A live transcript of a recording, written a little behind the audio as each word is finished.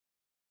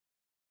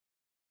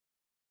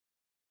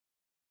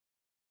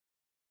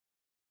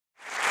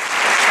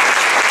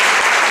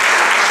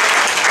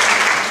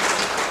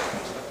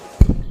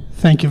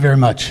Thank you very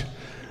much.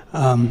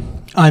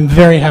 I'm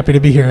very happy to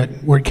be here at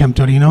WordCamp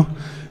Torino.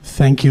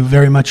 Thank you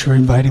very much for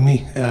inviting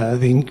me.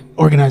 The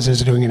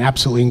organizers are doing an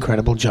absolutely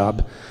incredible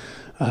job.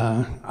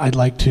 I'd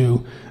like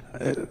to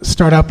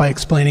start out by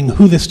explaining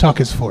who this talk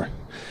is for.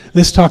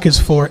 This talk is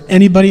for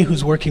anybody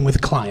who's working with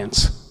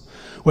clients,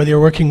 whether you're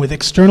working with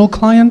external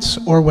clients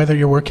or whether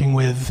you're working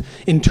with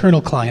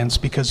internal clients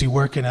because you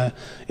work in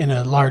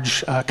a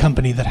large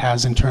company that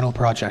has internal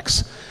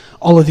projects.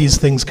 All of these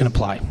things can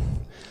apply.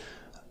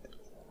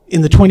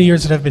 In the 20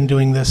 years that I've been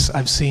doing this,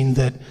 I've seen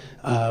that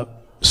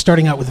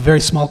starting out with a very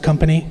small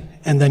company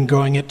and then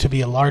growing it to be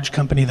a large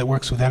company that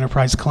works with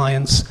enterprise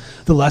clients,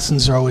 the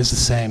lessons are always the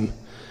same.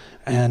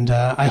 And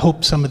I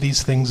hope some of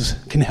these things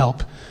can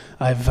help.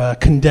 I've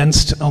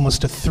condensed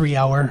almost a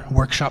 3-hour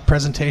workshop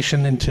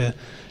presentation into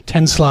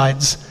 10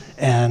 slides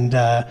and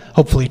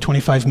hopefully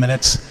 25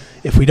 minutes.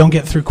 If we don't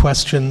get through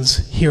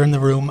questions here in the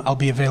room, I'll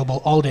be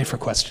available all day for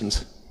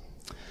questions.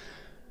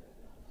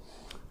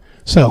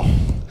 So,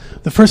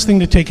 the first thing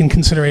to take in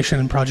consideration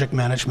in project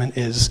management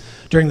is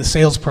during the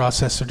sales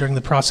process or during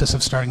the process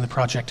of starting the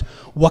project,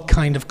 what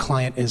kind of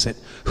client is it?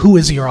 Who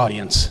is your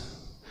audience?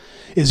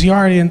 Is your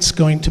audience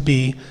going to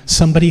be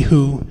somebody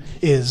who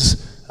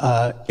is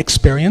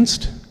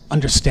experienced,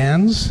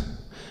 understands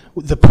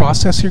the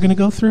process you're going to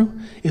go through?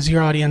 Is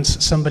your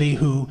audience somebody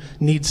who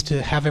needs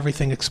to have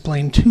everything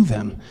explained to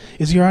them?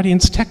 Is your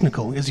audience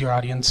technical? Is your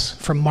audience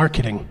from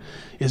marketing?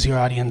 Is your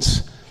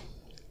audience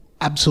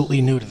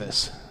absolutely new to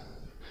this?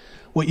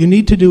 What you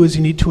need to do is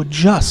you need to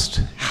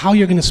adjust how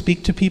you're going to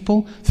speak to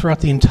people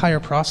throughout the entire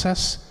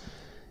process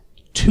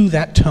to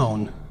that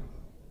tone.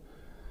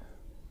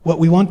 What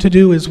we want to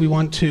do is we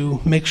want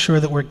to make sure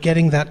that we're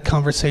getting that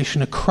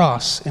conversation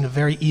across in a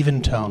very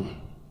even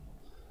tone.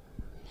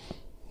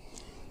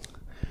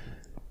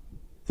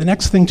 The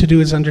next thing to do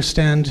is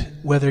understand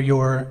whether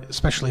you're,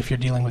 especially if you're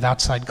dealing with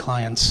outside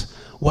clients,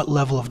 what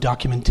level of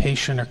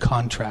documentation or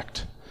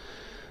contract.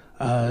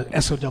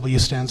 SOW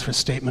stands for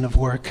Statement of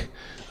Work.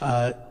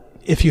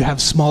 If you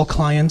have small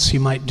clients,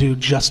 you might do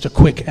just a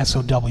quick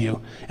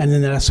SOW. And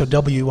in that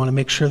SOW, you want to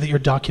make sure that you're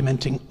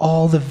documenting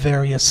all the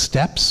various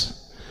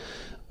steps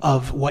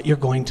of what you're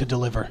going to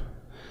deliver.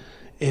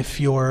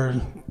 If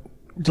you're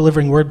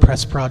delivering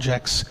WordPress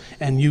projects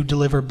and you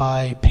deliver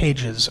by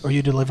pages, or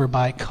you deliver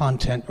by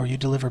content, or you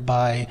deliver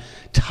by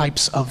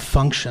types of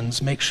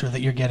functions, make sure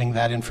that you're getting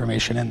that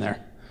information in there.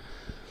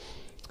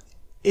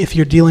 If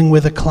you're dealing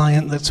with a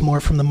client that's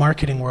more from the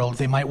marketing world,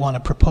 they might want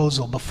a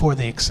proposal before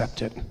they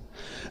accept it.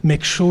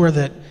 Make sure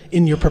that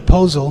in your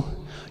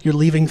proposal, you're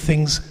leaving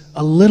things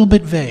a little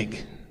bit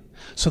vague.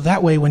 So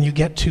that way, when you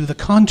get to the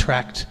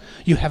contract,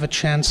 you have a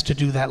chance to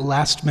do that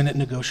last-minute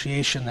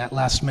negotiation, that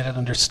last-minute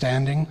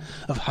understanding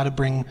of how to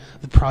bring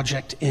the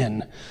project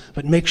in.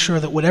 But make sure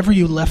that whatever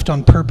you left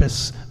on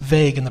purpose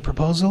vague in the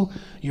proposal,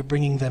 you're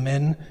bringing them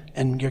in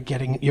and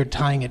you're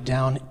tying it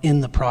down in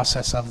the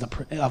process of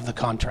the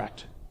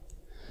contract.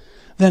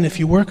 Then if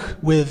you work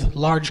with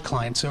large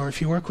clients, or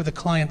if you work with a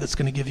client that's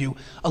going to give you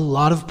a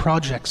lot of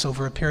projects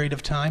over a period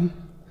of time,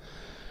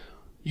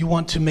 you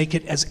want to make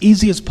it as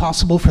easy as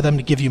possible for them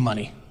to give you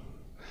money.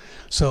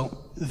 So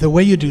the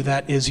way you do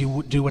that is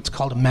you do what's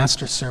called a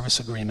Master Service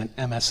Agreement,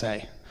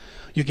 MSA.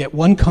 You get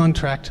one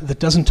contract that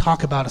doesn't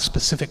talk about a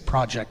specific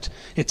project.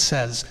 It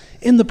says,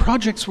 in the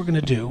projects we're going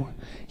to do,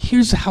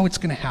 here's how it's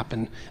going to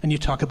happen. And you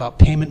talk about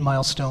payment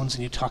milestones,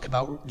 and you talk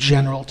about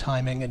general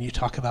timing, and you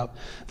talk about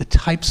the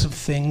types of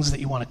things that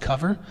you want to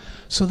cover.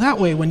 So that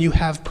way, when you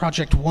have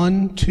project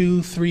 1,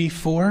 2, 3,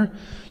 4,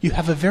 you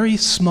have a very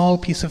small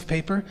piece of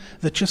paper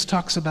that just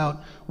talks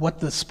about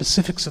what the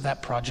specifics of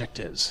that project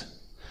is.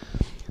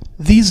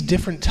 These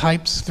different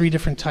types, 3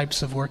 different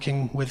types of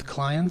working with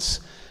clients,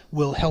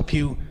 will help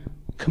you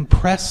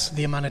compress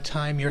the amount of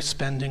time you're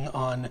spending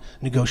on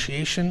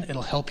negotiation.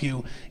 It'll help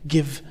you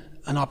give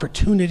an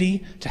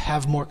opportunity to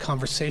have more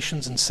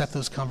conversations and set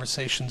those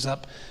conversations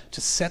up to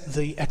set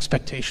the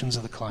expectations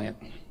of the client.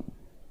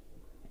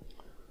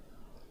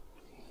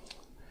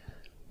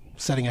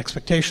 Setting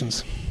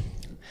expectations.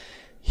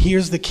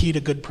 Here's the key to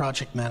good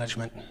project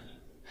management.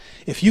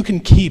 If you can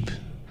keep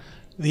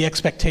the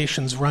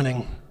expectations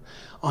running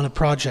on a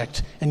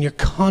project and you're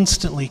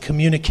constantly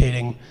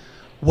communicating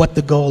what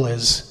the goal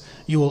is,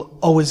 you will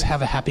always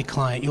have a happy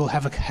client. You'll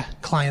have a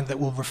client that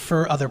will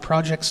refer other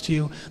projects to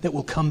you, that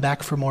will come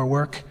back for more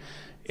work.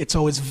 It's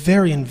always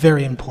very,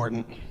 very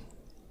important.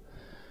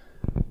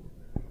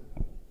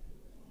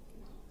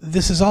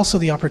 This is also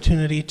the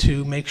opportunity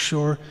to make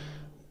sure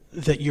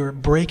that you're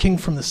breaking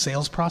from the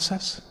sales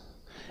process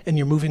and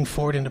you're moving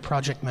forward into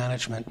project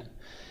management.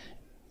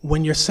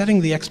 When you're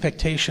setting the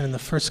expectation in the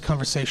first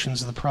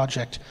conversations of the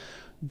project,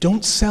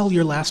 don't sell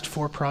your last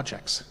 4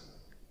 projects.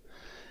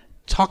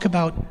 Talk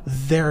about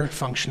their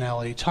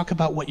functionality. Talk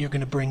about what you're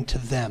going to bring to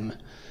them.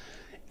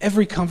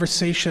 Every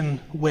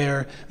conversation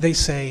where they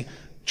say,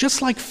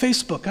 just like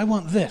Facebook, I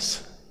want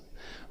this.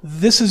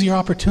 This is your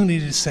opportunity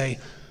to say,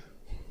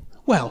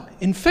 well,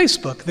 in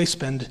Facebook, they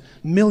spend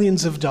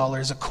millions of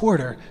dollars a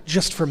quarter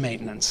just for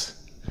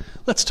maintenance.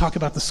 Let's talk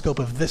about the scope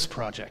of this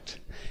project.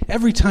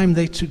 Every time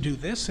they do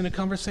this in a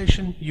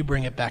conversation, you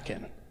bring it back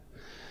in.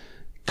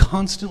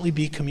 Constantly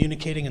be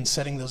communicating and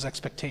setting those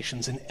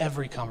expectations in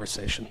every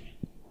conversation.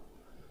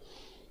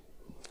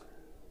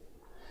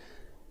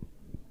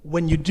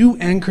 When you do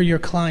anchor your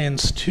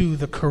clients to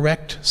the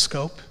correct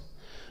scope,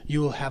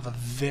 you will have a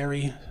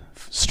very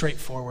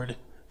straightforward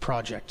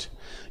project.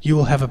 You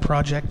will have a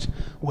project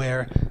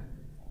where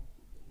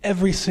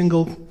every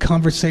single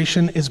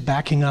conversation is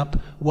backing up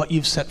what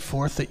you've set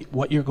forth,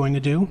 what you're going to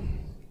do.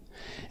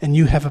 And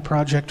you have a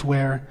project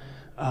where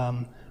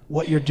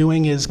what you're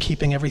doing is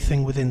keeping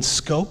everything within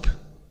scope.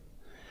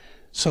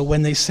 So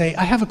when they say,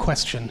 I have a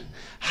question,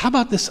 how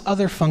about this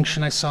other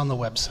function I saw on the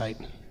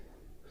website?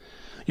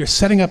 You're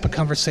setting up a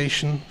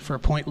conversation for a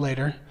point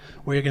later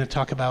where you're going to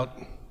talk about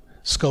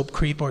scope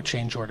creep or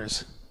change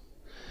orders.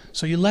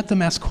 So you let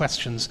them ask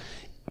questions.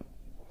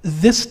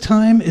 This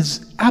time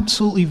is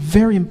absolutely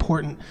very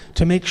important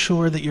to make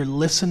sure that you're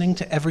listening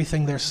to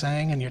everything they're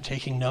saying and you're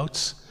taking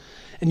notes.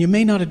 And you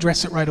may not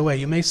address it right away.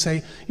 You may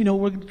say, you know,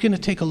 we're going to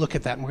take a look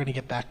at that and we're going to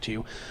get back to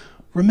you.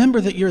 Remember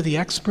that you're the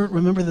expert.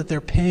 Remember that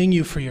they're paying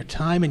you for your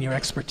time and your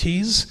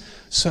expertise.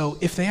 So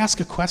if they ask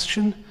a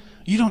question,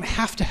 you don't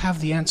have to have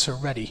the answer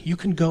ready. You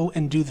can go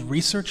and do the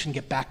research and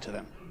get back to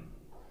them.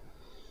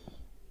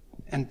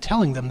 And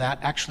telling them that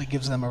actually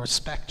gives them a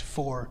respect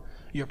for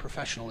your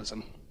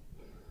professionalism.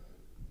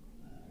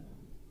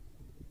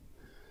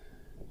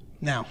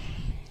 Now,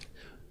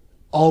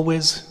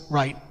 always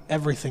write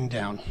everything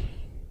down.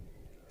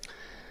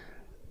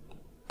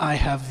 I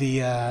have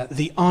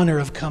the honor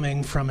of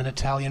coming from an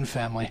Italian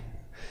family.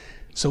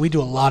 So we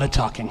do a lot of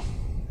talking.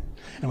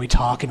 And we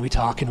talk and we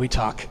talk and we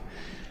talk.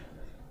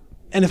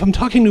 And if I'm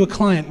talking to a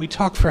client, we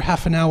talk for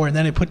half an hour and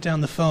then I put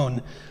down the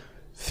phone.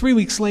 3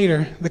 weeks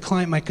later, the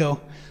client might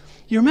go,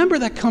 you remember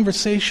that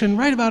conversation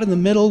right about in the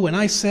middle when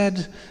I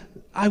said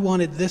I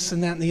wanted this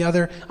and that and the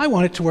other? I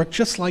want it to work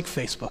just like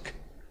Facebook.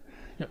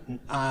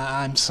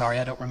 I'm sorry,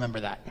 I don't remember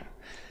that.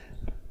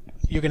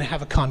 You're going to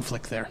have a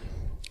conflict there.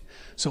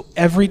 So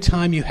every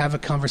time you have a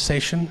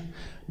conversation,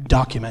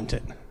 document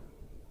it.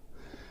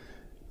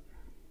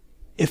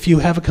 If you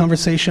have a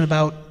conversation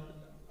about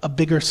a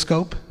bigger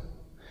scope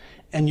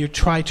and you're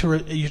trying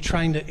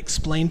to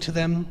explain to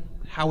them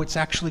how it's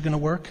actually going to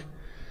work,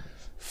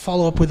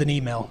 follow up with an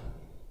email.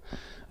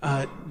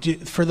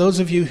 For those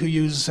of you who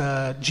use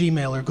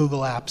Gmail or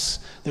Google Apps,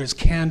 there's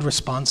canned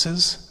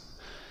responses.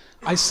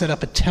 I set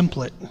up a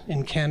template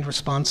in canned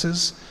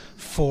responses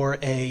for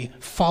a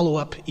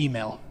follow-up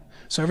email.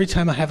 So every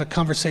time I have a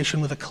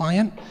conversation with a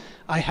client,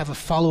 I have a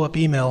follow-up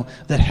email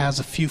that has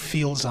a few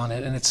fields on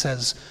it, and it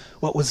says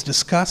what was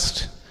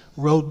discussed,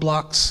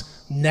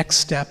 roadblocks, next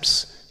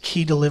steps,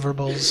 key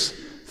deliverables,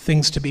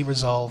 things to be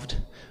resolved.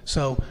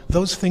 So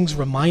those things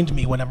remind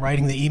me when I'm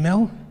writing the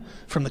email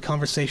from the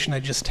conversation I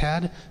just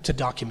had to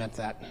document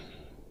that.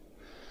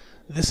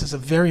 This is a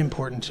very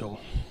important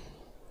tool.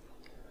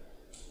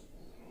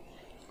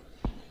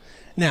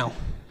 Now,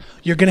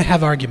 you're going to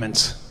have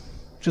arguments,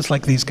 just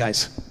like these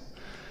guys.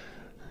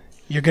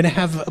 You're going to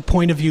have a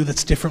point of view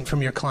that's different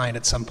from your client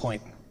at some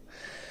point.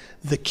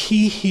 The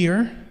key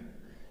here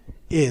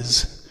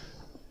is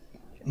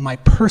my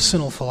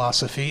personal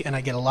philosophy, and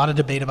I get a lot of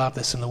debate about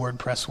this in the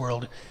WordPress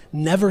world,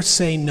 never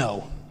say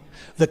no.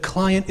 The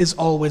client is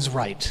always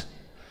right.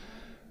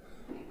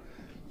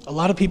 A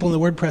lot of people in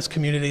the WordPress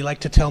community like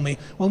to tell me,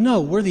 well,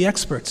 no, we're the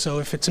experts, so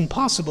if it's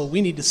impossible,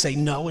 we need to say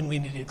no and we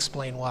need to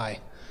explain why.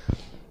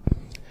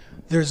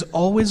 There's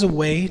always a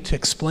way to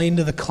explain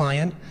to the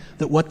client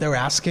that what they're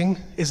asking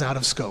is out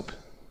of scope.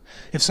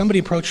 If somebody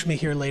approached me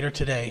here later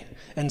today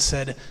and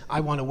said, I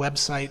want a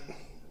website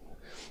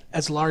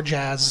as large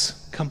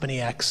as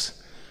company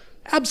X,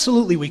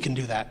 absolutely we can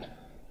do that.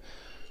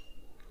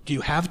 Do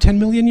you have 10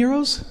 million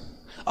euros?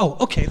 Oh,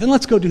 okay, then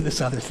let's go do this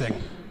other thing.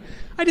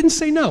 I didn't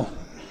say no.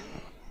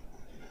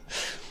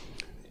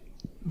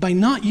 By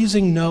not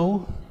using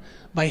no,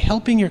 by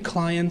helping your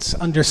clients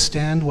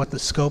understand what the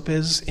scope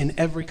is in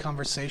every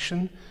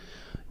conversation,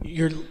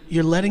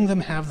 you're letting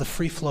them have the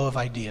free flow of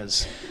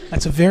ideas.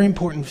 That's a very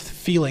important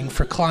feeling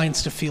for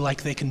clients to feel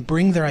like they can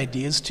bring their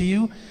ideas to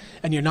you,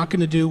 and you're not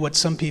going to do what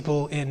some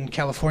people in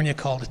California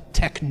called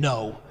tech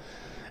no,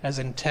 as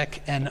in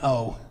tech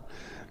N-O,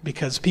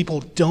 because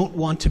people don't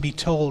want to be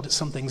told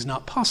something's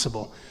not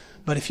possible.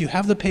 But if you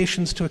have the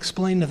patience to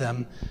explain to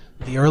them,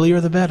 the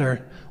earlier the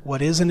better,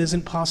 what is and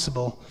isn't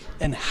possible,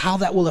 and how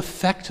that will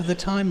affect the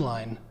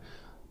timeline,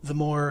 the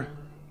more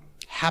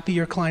happy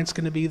your client's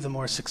going to be, the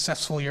more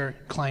successful your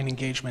client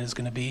engagement is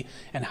going to be,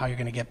 and how you're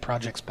going to get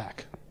projects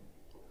back.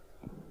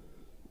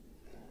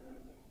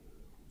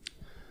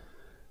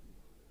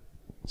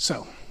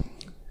 So,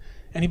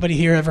 anybody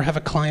here ever have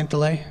a client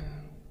delay?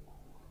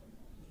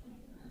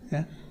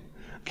 Yeah?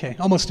 Okay,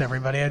 almost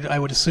everybody, I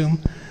would assume.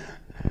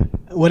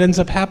 What ends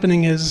up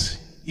happening is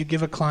you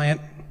give a client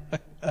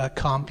a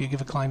comp, you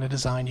give a client a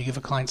design, you give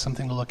a client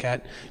something to look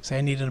at, say,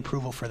 I need an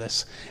approval for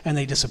this, and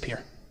they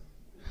disappear.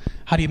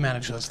 How do you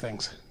manage those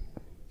things?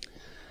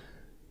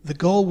 The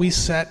goal we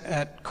set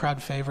at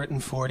Crowd Favorite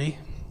and 40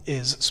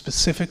 is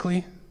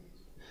specifically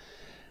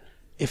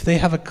If they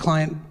have a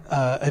client,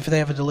 if they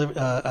have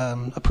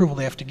a approval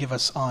they have to give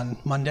us on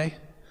Monday,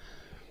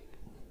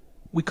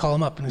 we call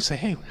them up and we say,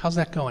 hey, how's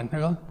that going? They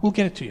go, we'll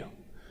get it to you.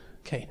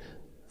 Okay.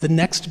 The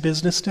next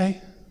business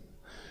day,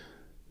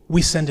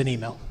 we send an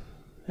email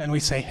and we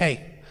say,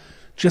 hey,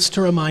 just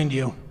to remind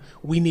you,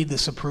 we need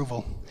this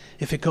approval.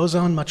 If it goes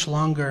on much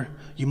longer,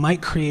 you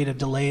might create a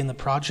delay in the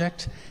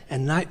project,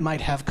 and that might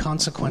have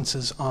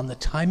consequences on the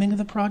timing of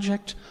the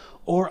project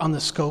or on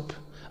the scope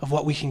of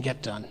what we can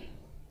get done.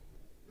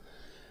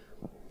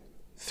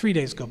 3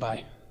 days go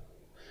by.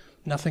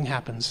 Nothing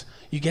happens.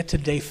 You get to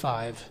day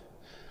 5.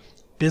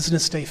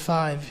 Business day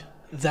 5,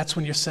 that's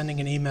when you're sending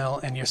an email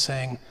and you're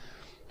saying,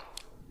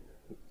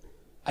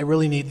 I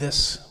really need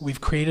this. We've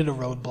created a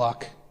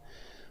roadblock.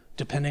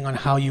 Depending on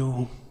how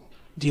you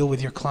deal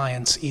with your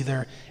clients,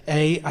 either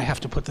A, I have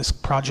to put this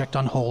project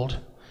on hold,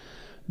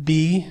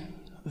 B,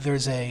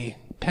 there's a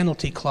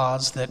penalty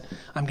clause that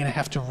I'm going to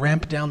have to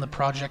ramp down the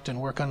project and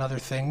work on other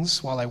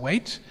things while I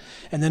wait,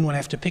 and then when I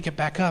have to pick it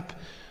back up,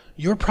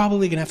 you're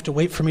probably going to have to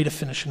wait for me to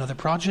finish another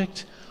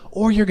project,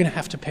 or you're going to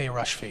have to pay a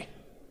rush fee.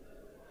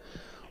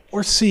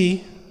 Or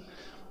C,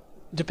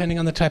 depending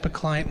on the type of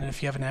client, and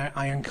if you have an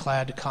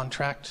ironclad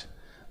contract,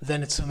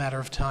 then it's a matter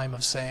of time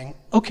of saying,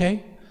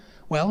 okay,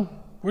 well,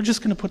 we're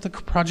just going to put the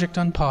project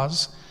on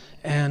pause,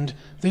 and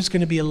there's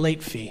going to be a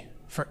late fee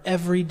for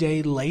every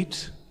day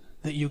late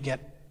that you get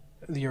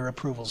your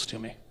approvals to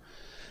me.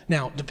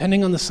 Now,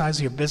 depending on the size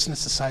of your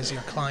business, the size of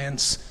your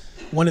clients,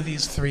 one of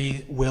these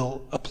 3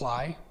 will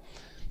apply.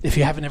 If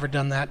you haven't ever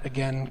done that,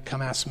 again,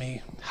 come ask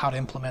me how to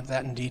implement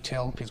that in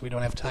detail, because we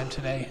don't have time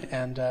today,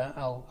 and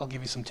I'll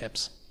give you some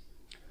tips.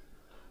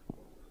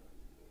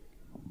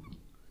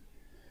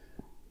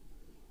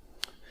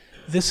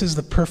 This is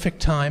the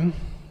perfect time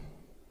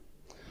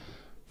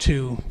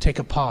to take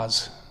a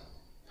pause.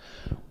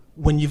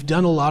 When you've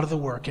done a lot of the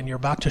work and you're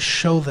about to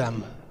show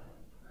them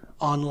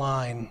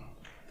online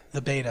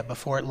the beta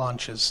before it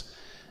launches,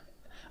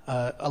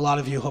 a lot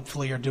of you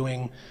hopefully are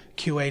doing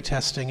QA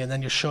testing and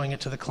then you're showing it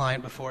to the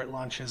client before it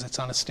launches. It's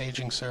on a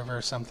staging server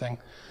or something.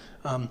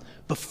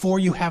 Before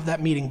you have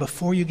that meeting,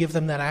 before you give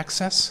them that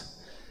access,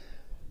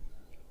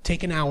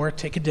 take an hour,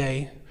 take a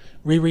day,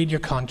 reread your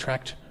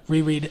contract,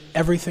 reread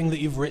everything that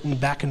you've written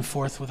back and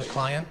forth with a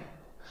client,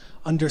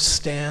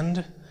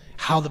 understand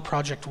how the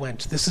project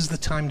went. This is the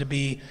time to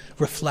be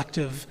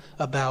reflective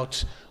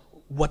about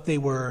what they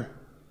were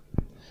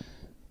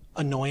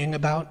annoying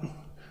about,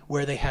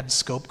 where they had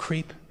scope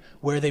creep,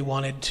 where they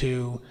wanted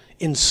to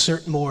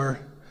insert more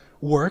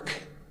work.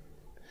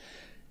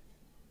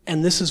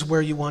 And this is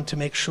where you want to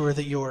make sure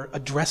that you're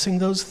addressing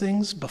those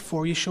things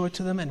before you show it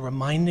to them and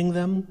reminding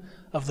them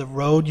of the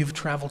road you've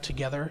traveled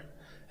together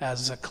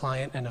as a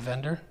client and a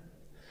vendor.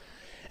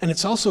 And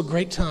it's also a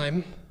great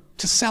time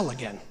to sell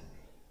again.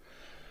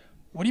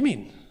 What do you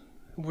mean?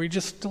 We're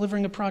just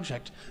delivering a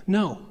project.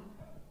 No.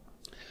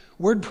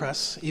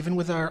 WordPress, even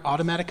with our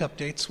automatic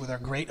updates, with our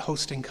great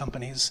hosting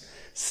companies,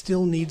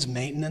 still needs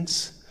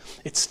maintenance.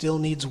 It still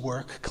needs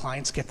work.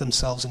 Clients get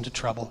themselves into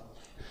trouble.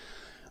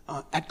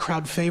 At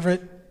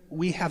CrowdFavorite,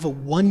 we have a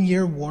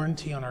 1-year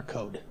warranty on our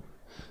code.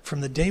 From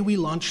the day we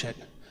launch it,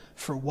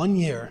 for 1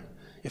 year,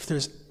 if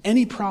there's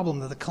any problem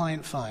that the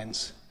client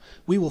finds,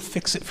 we will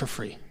fix it for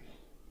free.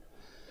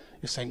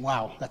 You're saying,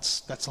 wow,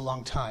 that's a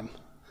long time.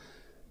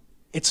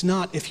 It's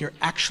not if you're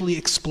actually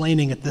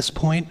explaining at this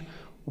point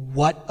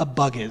what a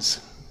bug is.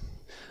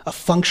 A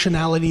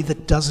functionality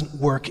that doesn't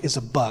work is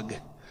a bug.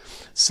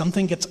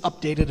 Something gets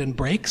updated and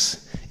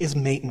breaks is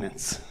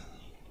maintenance.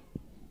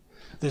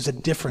 There's a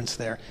difference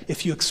there.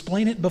 If you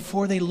explain it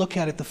before they look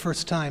at it the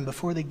first time,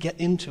 before they get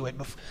into it,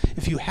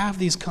 if you have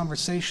these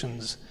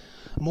conversations,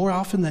 more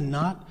often than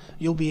not,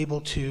 you'll be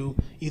able to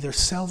either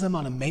sell them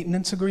on a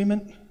maintenance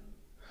agreement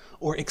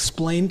or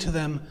explain to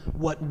them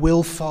what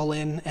will fall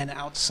in and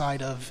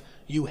outside of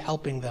you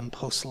helping them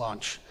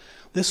post-launch.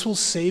 This will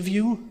save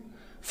you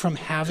from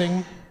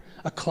having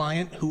a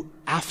client who,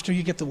 after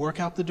you get the work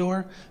out the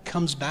door,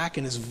 comes back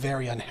and is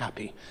very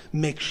unhappy.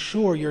 Make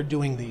sure you're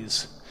doing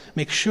these.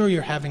 Make sure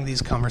you're having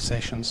these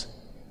conversations.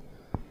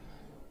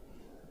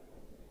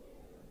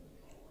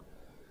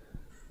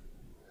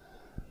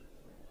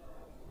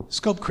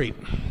 Scope creep.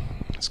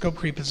 Scope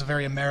creep is a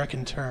very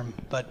American term,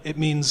 but it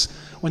means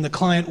when the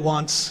client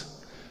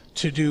wants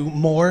to do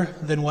more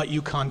than what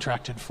you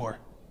contracted for.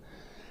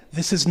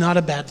 This is not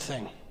a bad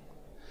thing.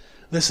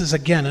 This is,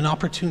 again, an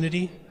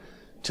opportunity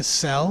to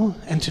sell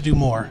and to do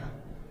more.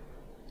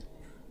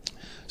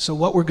 So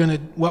what we're going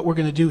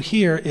to do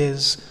here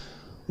is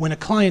when a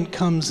client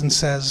comes and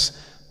says,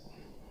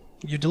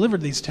 you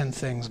delivered these 10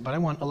 things, but I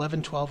want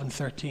 11, 12, and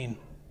 13.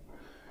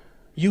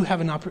 You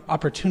have an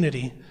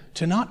opportunity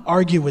to not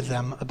argue with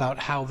them about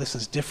how this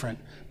is different,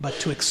 but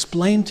to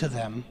explain to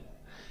them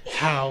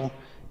how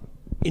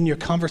in your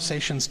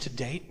conversations to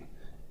date,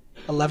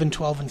 11,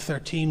 12, and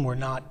 13 were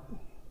not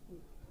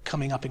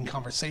coming up in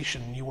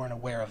conversation and you weren't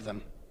aware of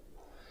them.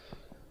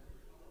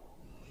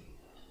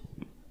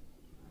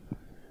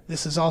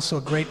 This is also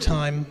a great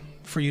time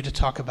for you to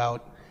talk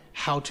about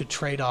how to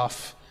trade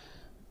off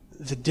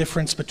the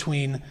difference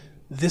between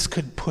this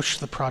could push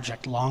the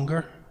project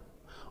longer,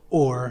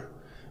 or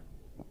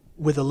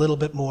with a little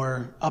bit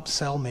more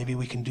upsell, maybe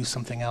we can do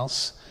something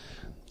else.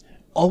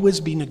 Always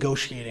be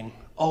negotiating.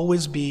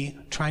 Always be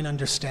trying to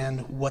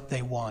understand what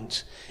they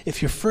want.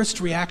 If your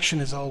first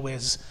reaction is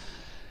always,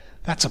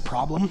 that's a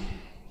problem,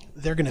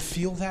 they're going to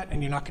feel that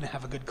and you're not going to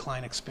have a good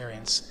client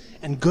experience.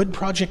 And good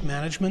project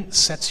management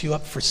sets you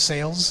up for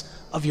sales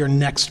of your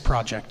next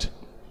project.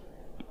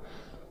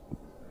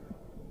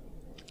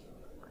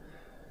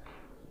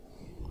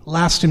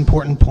 Last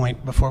important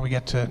point before we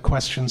get to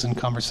questions and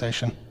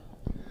conversation.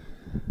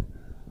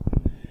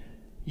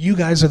 You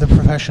guys are the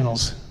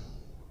professionals.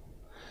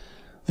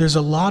 There's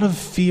a lot of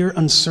fear,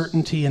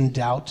 uncertainty, and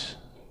doubt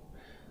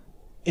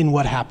in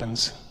what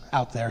happens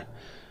out there.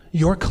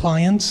 Your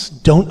clients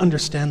don't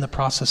understand the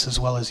process as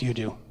well as you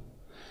do.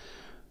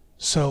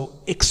 So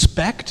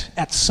expect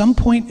at some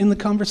point in the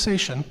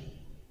conversation,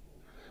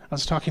 I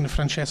was talking to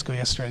Francesco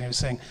yesterday and he was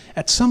saying,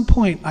 at some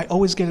point I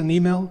always get an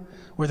email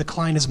where the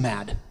client is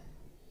mad.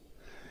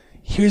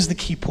 Here's the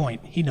key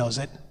point, he knows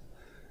it.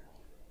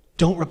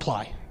 Don't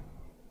reply.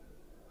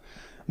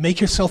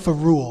 Make yourself a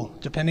rule,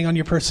 depending on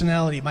your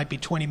personality. It might be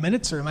 20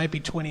 minutes or it might be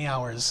 20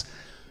 hours.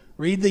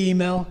 Read the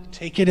email,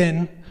 take it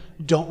in,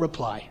 don't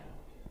reply.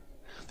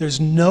 There's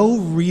no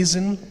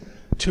reason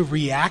to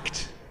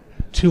react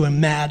to a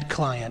mad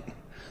client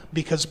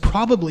because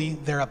probably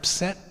they're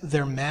upset,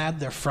 they're mad,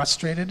 they're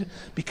frustrated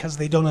because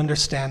they don't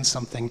understand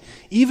something.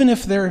 Even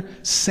if they're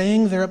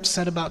saying they're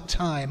upset about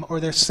time or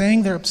they're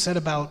saying they're upset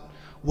about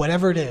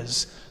whatever it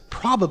is,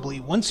 probably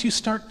once you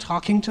start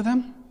talking to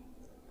them,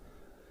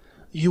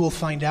 you will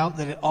find out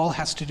that it all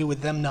has to do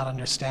with them not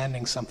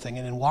understanding something,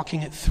 and in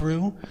walking it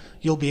through,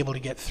 you'll be able to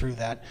get through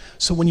that.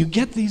 So when you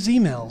get these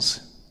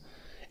emails,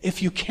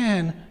 if you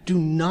can, do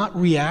not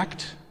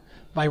react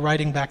by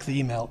writing back the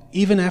email.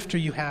 Even after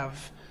you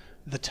have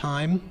the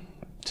time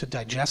to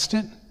digest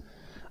it,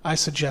 I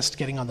suggest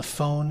getting on the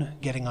phone,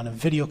 getting on a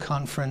video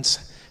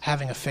conference,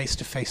 having a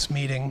face-to-face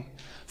meeting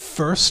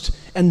first,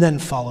 and then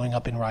following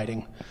up in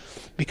writing.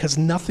 Because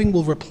nothing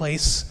will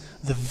replace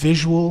the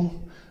visual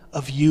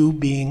of you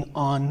being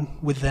on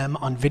with them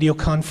on video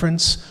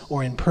conference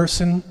or in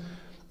person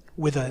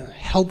with a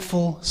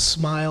helpful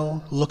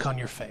smile, look on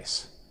your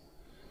face.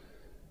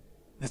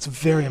 That's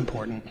very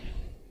important.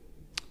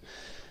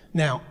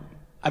 Now,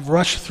 I've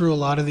rushed through a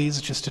lot of these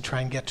just to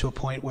try and get to a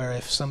point where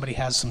if somebody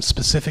has some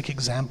specific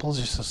examples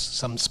or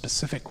some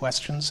specific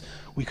questions,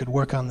 we could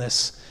work on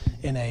this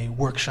in a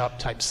workshop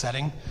type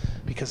setting,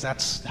 because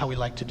that's how we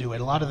like to do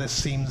it. A lot of this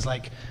seems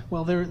like,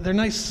 well, they're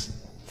nice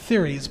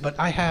theories, but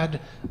I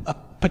had a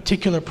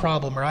particular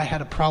problem, or I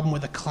had a problem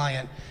with a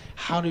client.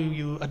 How do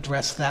you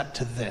address that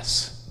to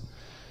this?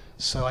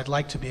 So I'd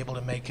like to be able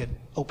to make it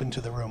open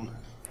to the room.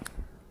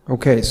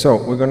 Okay, so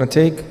we're going to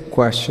take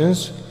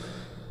questions,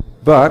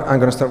 but I'm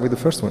going to start with the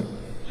first one.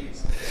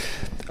 Please.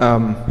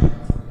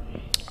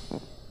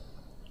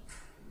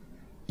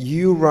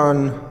 You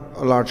run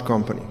a large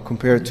company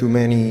compared to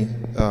many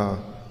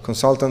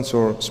consultants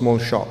or small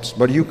shops,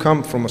 but you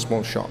come from a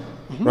small shop,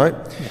 right?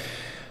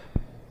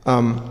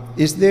 Yeah.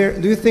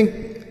 Do you think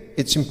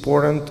it's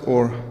important,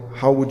 or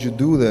how would you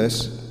do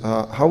this?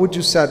 How would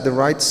you set the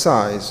right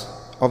size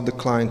of the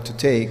client to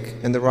take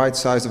and the right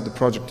size of the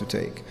project to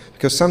take?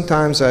 Because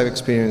sometimes I've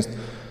experienced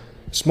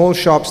small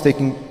shops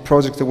taking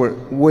projects that were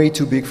way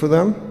too big for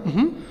them,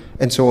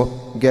 and so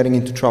getting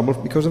into trouble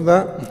because of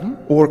that,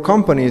 or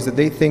companies that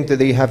they think that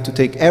they have to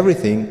take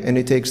everything and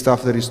they take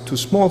stuff that is too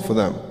small for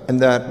them, and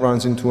that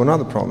runs into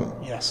another problem.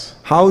 Yes.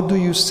 How do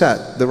you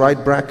set the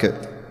right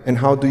bracket, and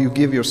how do you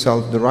give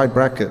yourself the right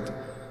bracket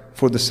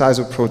for the size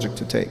of project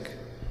to take?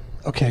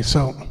 Okay,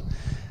 so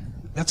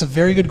that's a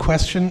very good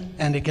question,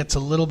 and it gets a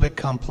little bit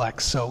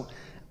complex. So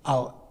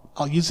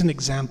I'll use an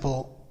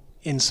example.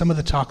 In some of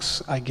the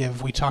talks I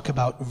give, we talk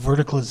about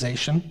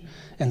verticalization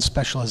and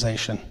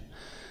specialization.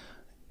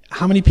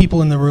 How many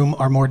people in the room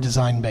are more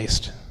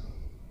design-based?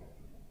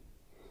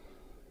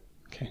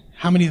 Okay.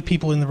 How many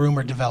people in the room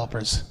are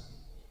developers?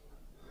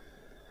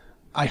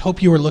 I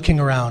hope you are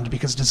looking around,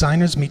 because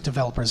designers meet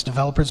developers,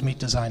 developers meet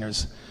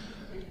designers.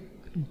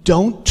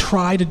 Don't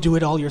try to do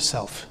it all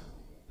yourself.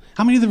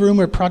 How many in the room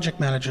are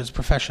project managers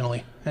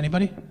professionally?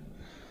 Anybody?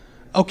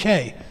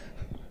 Okay.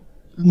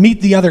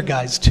 Meet the other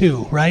guys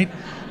too, right?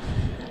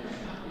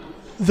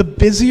 The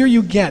busier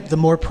you get, the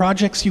more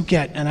projects you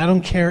get, and I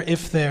don't care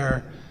if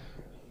they're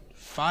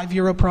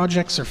 €5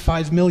 projects or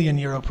 €5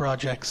 million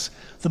projects,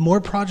 the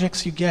more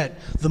projects you get,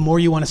 the more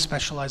you want to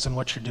specialize in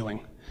what you're doing.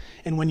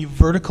 And when you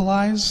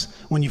verticalize,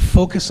 when you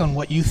focus on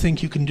what you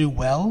think you can do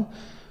well,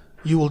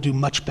 you will do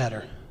much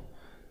better.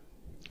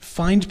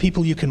 Find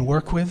people you can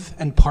work with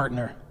and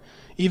partner.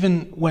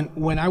 Even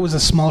when I was a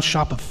small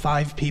shop of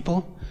 5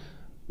 people,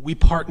 we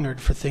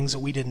partnered for things that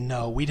we didn't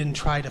know. We didn't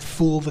try to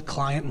fool the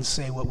client and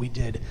say what we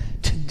did.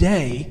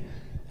 Today,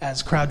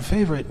 as crowd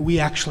favorite, we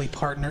actually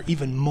partner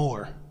even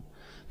more,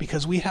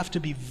 because we have to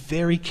be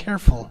very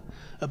careful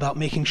about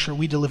making sure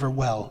we deliver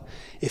well.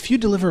 If you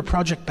deliver a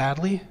project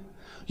badly,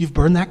 you've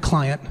burned that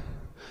client,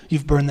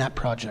 you've burned that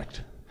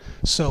project.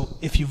 So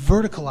if you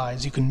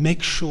verticalize, you can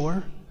make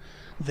sure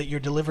that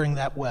you're delivering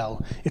that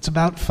well. It's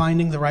about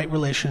finding the right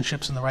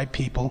relationships and the right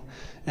people,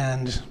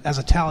 and as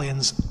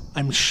Italians,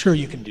 I'm sure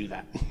you can do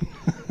that.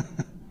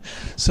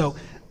 So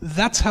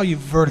that's how you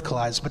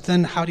verticalize, but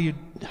then how do you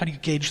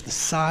gauge the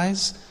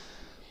size?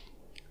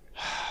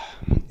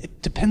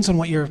 It depends on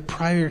what your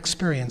prior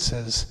experience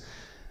is.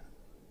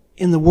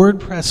 In the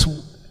WordPress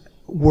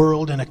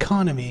world and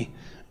economy,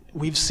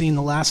 we've seen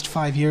the last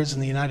 5 years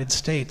in the United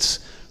States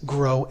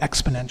grow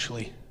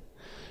exponentially.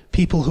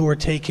 People who are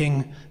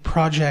taking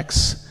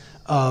projects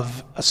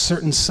of a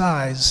certain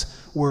size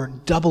were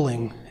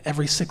doubling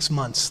every 6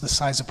 months the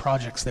size of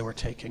projects they were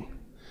taking.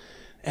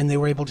 And they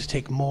were able to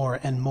take more,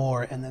 and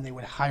then they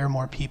would hire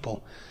more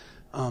people.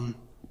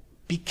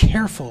 Be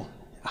careful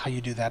how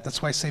you do that.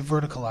 That's why I say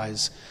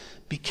verticalize.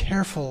 Be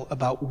careful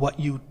about what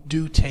you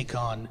do take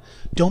on.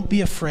 Don't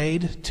be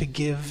afraid to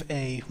give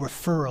a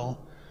referral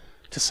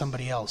to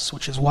somebody else,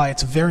 which is why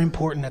it's very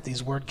important at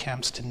these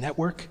WordCamps to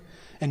network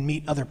and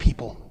meet other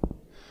people.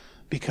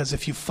 Because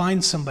if you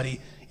find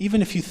somebody,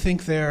 even if you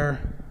think they're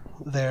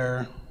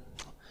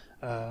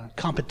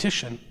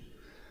competition,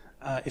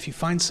 if you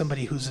find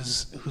somebody who's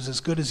as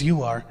good as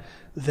you are,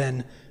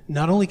 then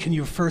not only can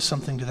you refer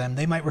something to them,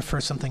 they might refer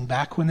something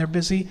back when they're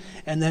busy,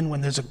 and then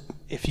when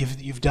if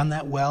you've done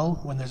that well,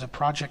 when there's a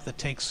project that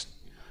takes,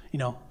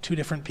 2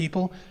 different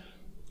people,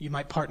 you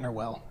might partner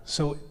well.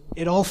 So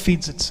it all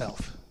feeds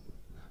itself.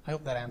 I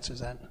hope that answers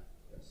that.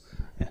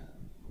 Yeah.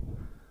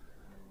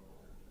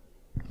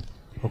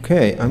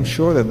 Okay, I'm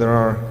sure that there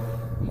are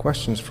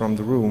questions from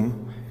the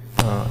room.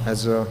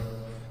 As a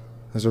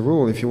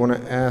rule, if you want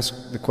to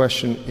ask the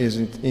question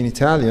in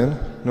Italian,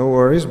 no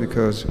worries,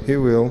 because he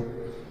will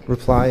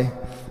reply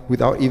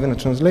without even a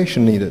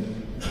translation needed.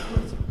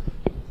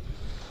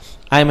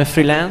 I'm a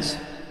freelance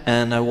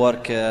and I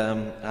work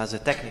as a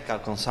technical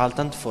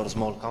consultant for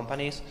small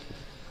companies.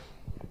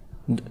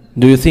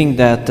 Do you think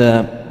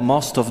that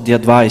most of the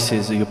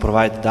advices you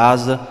provide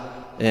us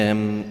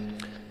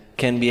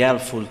can be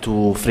helpful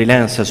to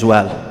freelance as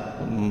well,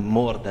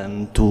 more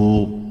than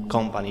to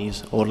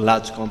companies or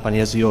large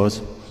companies as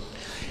yours?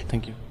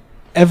 Thank you.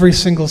 Every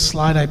single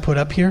slide I put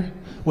up here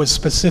was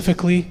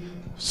specifically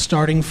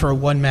starting for a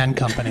one-man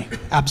company.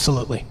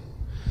 Absolutely.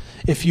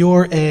 If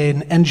you're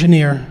an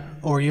engineer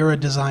or you're a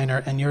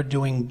designer and you're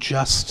doing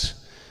just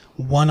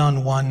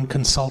one-on-one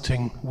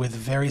consulting with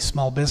very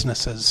small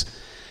businesses,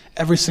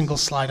 every single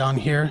slide on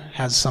here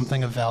has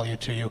something of value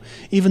to you.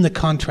 Even the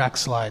contract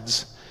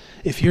slides.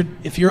 If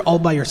you're all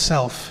by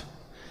yourself,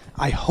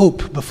 I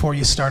hope before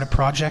you start a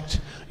project,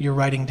 you're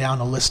writing down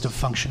a list of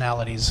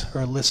functionalities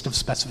or a list of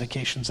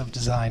specifications of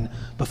design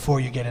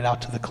before you get it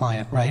out to the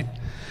client, right?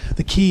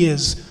 The key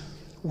is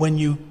when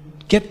you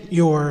get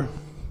your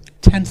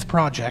 10th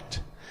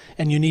project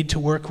and you need to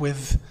work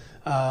with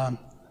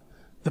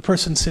the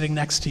person sitting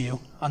next to you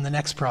on the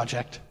next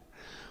project,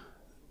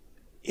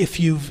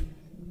 if you've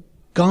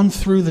gone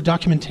through the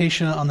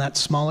documentation on that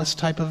smallest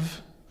type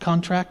of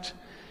contract,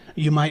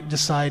 you might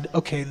decide,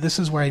 okay, this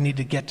is where I need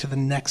to get to the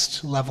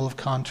next level of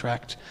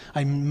contract.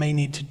 I may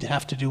need to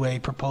have to do a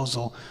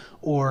proposal.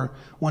 Or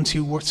once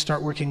you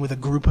start working with a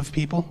group of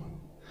people,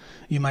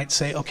 you might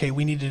say, okay,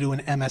 we need to do an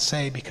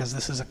MSA because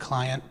this is a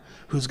client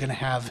who's going to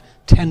have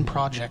 10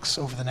 projects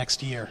over the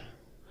next year.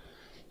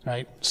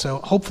 Right? So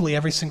hopefully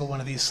every single one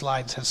of these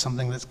slides has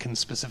something that can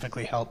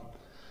specifically help.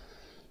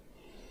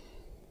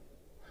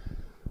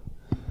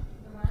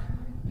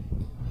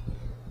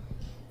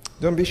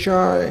 Don't be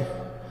shy.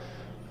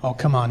 Oh,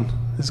 come on.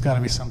 There's got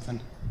to be something.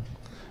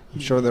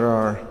 I'm sure there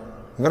are.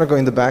 I'm going to go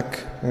in the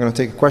back. I'm going to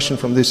take a question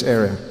from this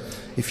area.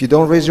 If you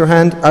don't raise your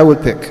hand, I will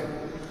pick.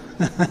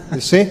 You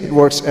see? It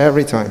works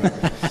every time.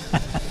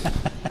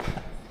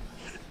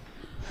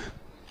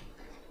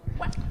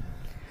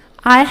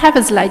 I have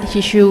a slight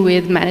issue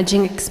with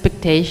managing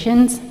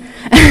expectations.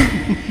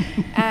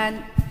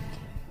 And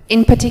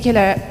in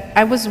particular,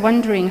 I was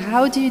wondering,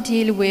 how do you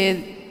deal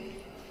with,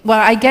 well,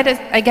 I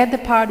get the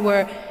part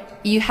where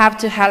you have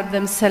to help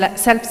them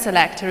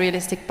self-select a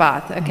realistic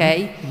path,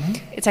 okay?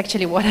 Mm-hmm. It's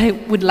actually what I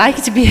would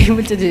like to be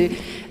able to do.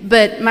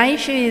 But my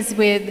issue is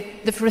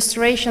with the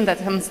frustration that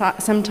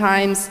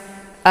sometimes,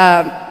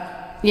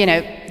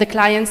 the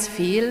clients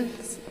feel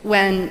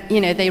when,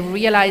 they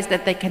realize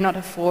that they cannot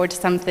afford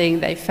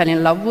something they fell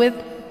in love with.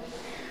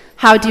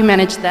 How do you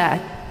manage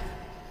that?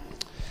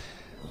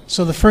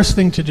 So the first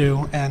thing to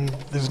do, and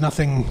there's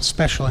nothing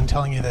special in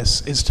telling you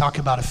this, is talk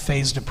about a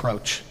phased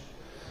approach.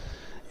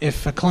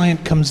 If a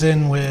client comes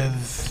in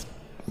with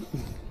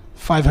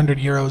 500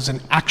 euros and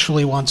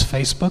actually wants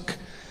Facebook,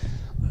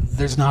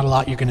 there's not a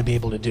lot you're going to be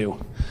able to do.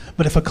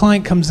 But if a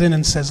client comes in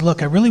and says,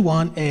 look, I really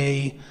want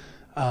a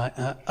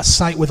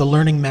site with a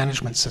learning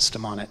management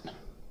system on it,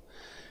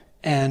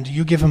 and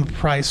you give them a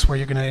price where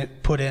you're going to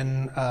put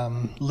in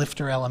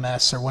Lifter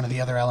LMS or one of the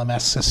other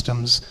LMS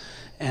systems,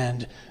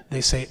 and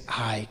they say,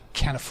 I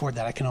can't afford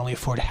that, I can only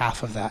afford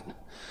half of that.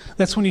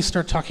 That's when you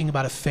start talking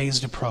about a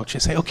phased approach. You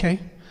say, okay,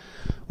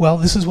 well,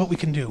 this is what we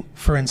can do.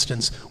 For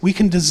instance, we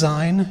can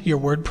design your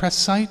WordPress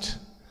site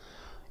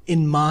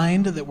in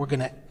mind that we're going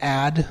to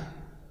add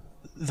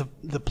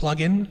the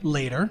plugin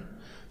later.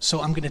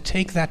 So I'm going to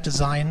take that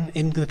design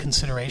into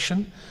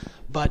consideration.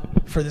 But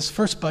for this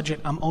first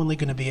budget, I'm only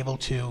going to be able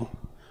to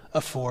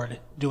afford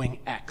doing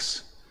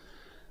X.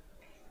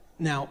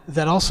 Now,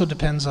 that also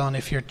depends on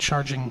if you're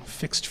charging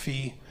fixed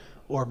fee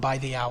or by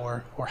the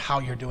hour or how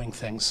you're doing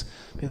things.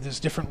 There's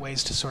different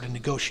ways to sort of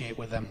negotiate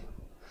with them.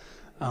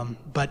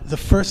 But the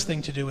first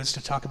thing to do is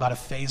to talk about a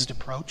phased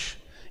approach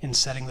in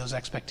setting those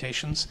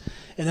expectations.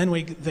 And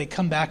then they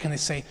come back and they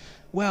say,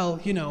 well,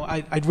 you know,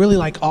 I'd really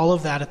like all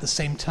of that at the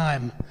same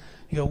time.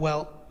 You go,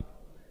 well,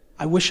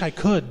 I wish I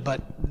could,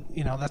 but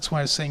you know, that's why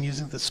I was saying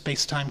using the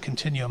space-time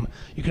continuum.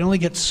 You can only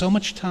get so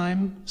much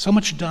time, so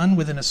much done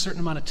within a certain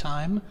amount of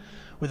time,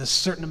 with a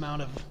certain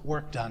amount of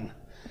work done.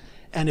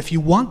 And if you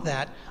want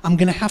that, I'm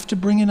going to have to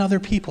bring in other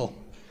people.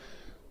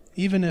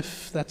 Even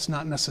if that's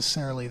not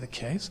necessarily the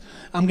case,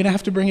 I'm going to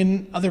have to bring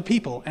in other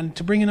people. And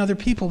to bring in other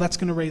people, that's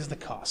going to raise the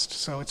cost.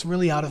 So it's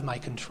really out of my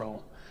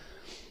control.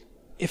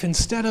 If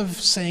instead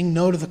of saying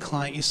no to the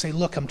client, you say,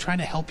 look, I'm trying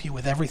to help you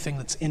with everything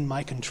that's in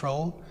my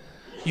control,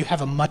 you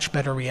have a much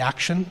better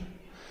reaction.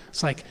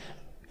 It's like,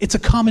 it's a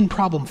common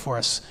problem for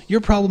us.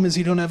 Your problem is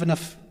you don't have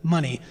enough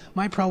money.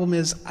 My problem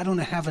is I don't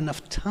have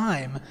enough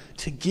time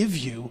to give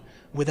you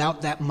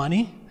without that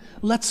money.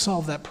 Let's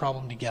solve that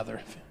problem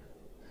together.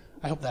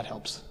 I hope that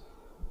helps.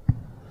 I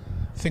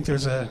think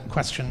there's a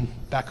question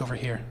back over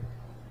here.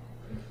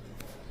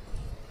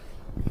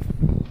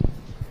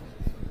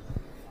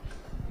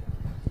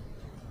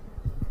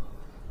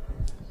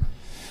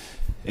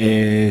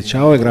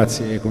 Ciao e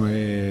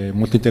grazie,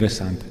 molto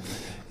interessante.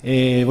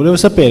 Volevo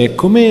sapere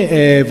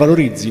come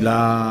valorizzi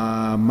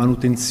la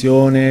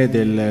manutenzione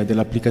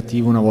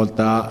dell'applicativo una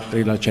volta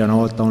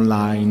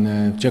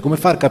online, cioè come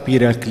far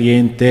capire al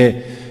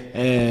cliente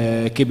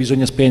che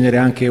bisogna spendere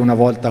anche una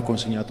volta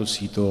consegnato il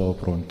sito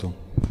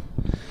pronto.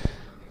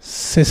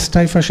 Se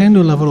stai facendo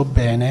il lavoro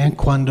bene,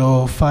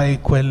 quando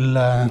fai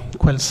quel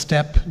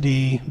step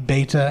di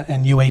beta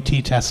and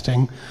UAT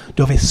testing,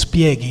 dove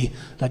spieghi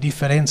la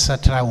differenza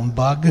tra un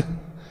bug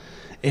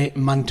e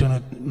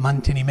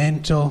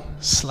mantenimento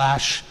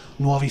 /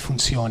 nuove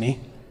funzioni,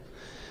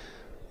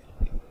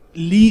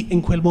 lì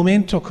in quel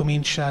momento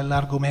comincia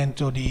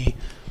l'argomento di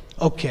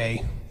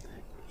ok,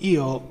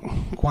 io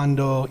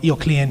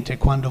cliente,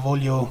 quando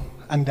voglio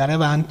andare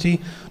avanti,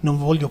 non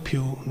voglio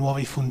più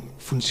nuove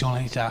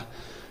funzionalità.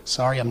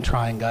 Sorry, I'm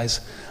trying,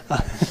 guys.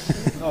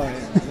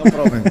 No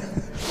problem.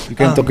 You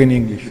can talk in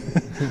English.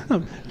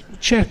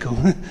 Cerco,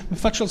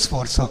 faccio il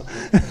sforzo.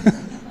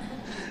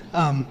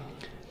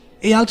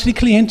 E altri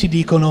clienti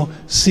dicono,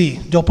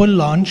 sì, dopo il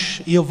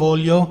launch io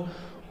voglio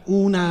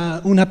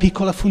una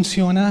piccola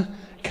funzione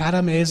cada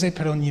mese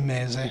per ogni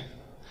mese.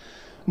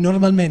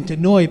 Normalmente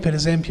noi, per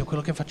esempio,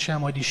 quello che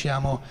facciamo è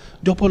diciamo,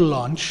 dopo il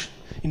launch,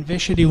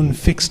 invece di un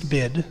fixed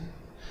bid,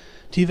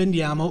 ti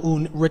vendiamo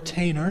un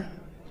retainer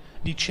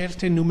di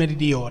certi numeri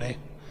di ore.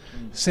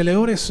 Se le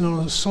ore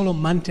sono solo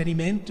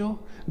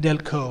mantenimento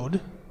del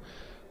code,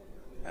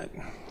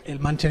 il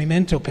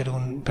mantenimento per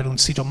un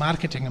sito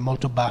marketing è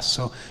molto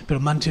basso, per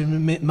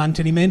un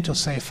mantenimento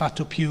se è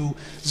fatto più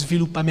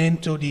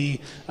sviluppamento di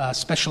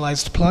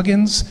specialized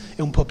plugins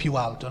è un po' più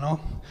alto,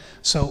 no?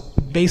 So,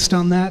 based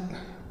on that,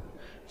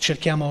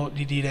 cerchiamo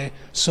di dire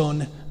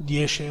sono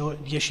 10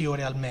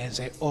 ore al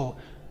mese o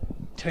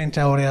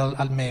 30 ore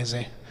al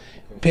mese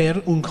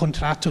per un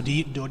contratto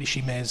di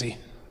 12 mesi.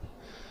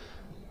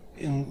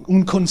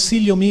 Un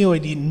consiglio mio è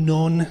di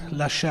non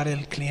lasciare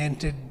il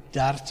cliente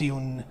darti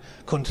un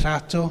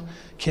contratto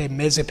che è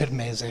mese per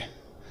mese.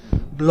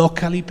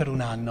 Bloccali per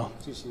un anno.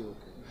 Sì, okay.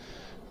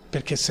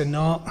 Perché se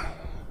no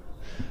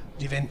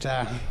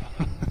diventa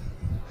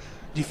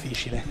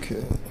difficile.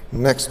 Okay.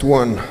 Next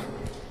one.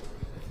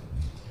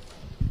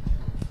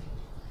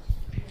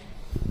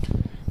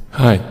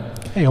 Hi.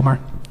 Hey, Omar.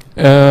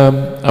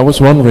 I was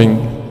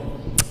wondering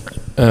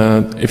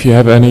if you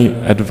have any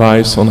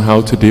advice on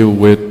how to deal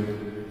with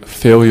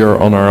failure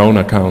on our own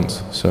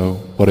account. So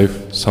what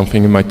if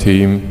something in my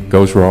team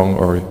goes wrong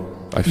or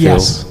I fail?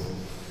 Yes.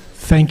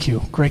 Thank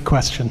you. Great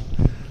question.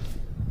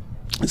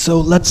 So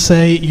let's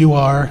say you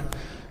are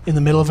in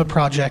the middle of a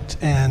project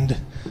and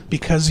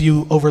because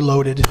you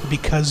overloaded,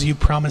 because you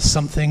promised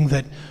something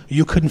that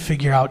you couldn't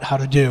figure out how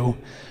to do,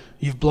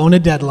 you've blown a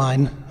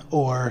deadline,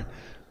 or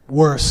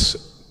worse,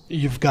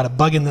 you've got a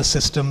bug in the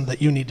system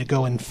that you need to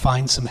go and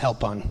find some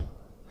help on.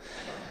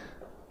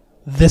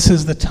 This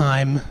is the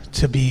time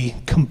to be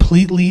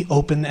completely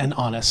open and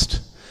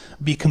honest.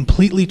 Be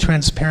completely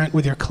transparent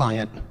with your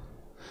client.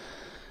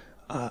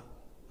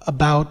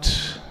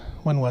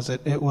 When was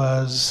it? It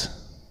was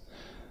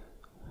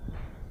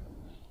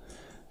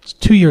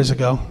 2 years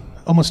ago,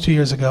 almost 2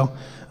 years ago.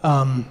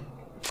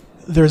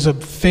 There's a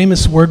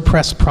famous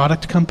WordPress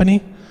product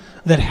company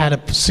that had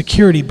a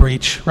security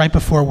breach right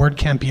before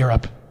WordCamp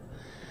Europe.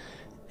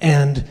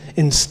 And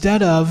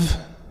instead of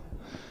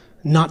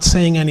not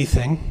saying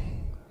anything,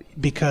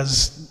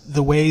 because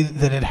the way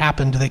that it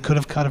happened, they could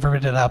have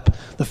covered it up,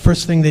 the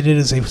first thing they did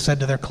is they said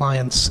to their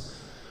clients,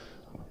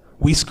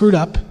 we screwed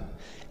up,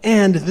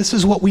 And this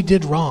is what we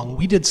did wrong.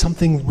 We did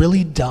something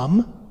really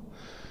dumb,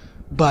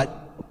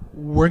 but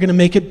we're going to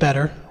make it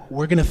better.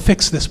 We're going to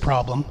fix this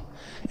problem,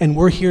 and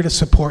we're here to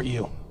support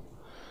you.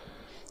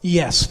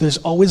 Yes, there's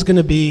always going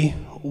to be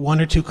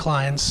 1 or 2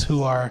 clients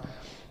who are,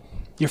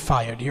 you're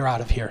fired, you're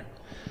out of here.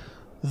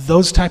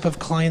 Those type of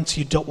clients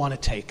you don't want to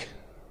take.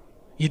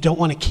 You don't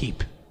want to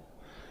keep.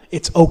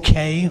 It's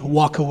okay,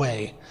 walk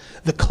away.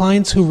 The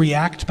clients who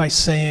react by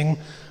saying,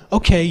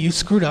 okay, you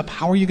screwed up,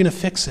 how are you going to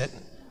fix it?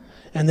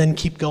 And then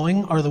keep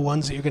going are the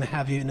ones that you're going to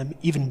have an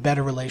even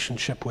better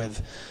relationship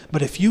with.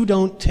 But if you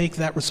don't take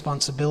that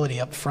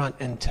responsibility up front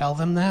and tell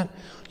them that,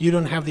 you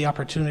don't have the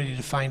opportunity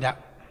to find out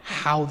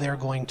how they're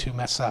going to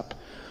mess up.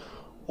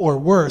 Or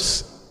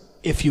worse,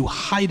 if you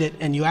hide it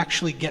and you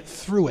actually get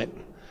through it,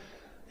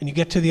 and you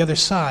get to the other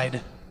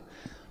side,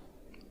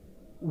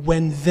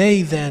 when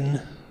they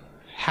then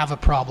have a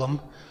problem,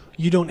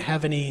 you don't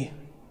have any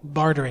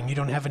bartering, you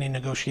don't have any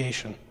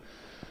negotiation.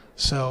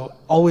 So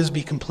always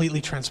be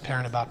completely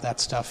transparent about that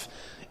stuff.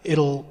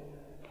 It'll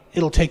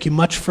take you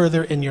much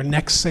further in your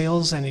next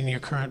sales and in your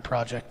current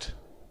project.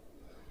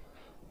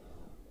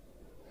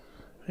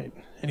 Right.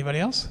 Anybody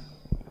else?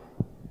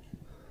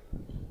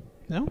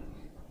 No?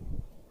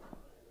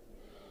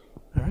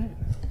 All right.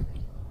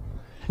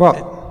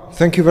 Well,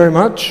 thank you very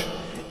much.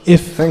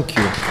 Thank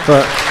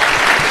you.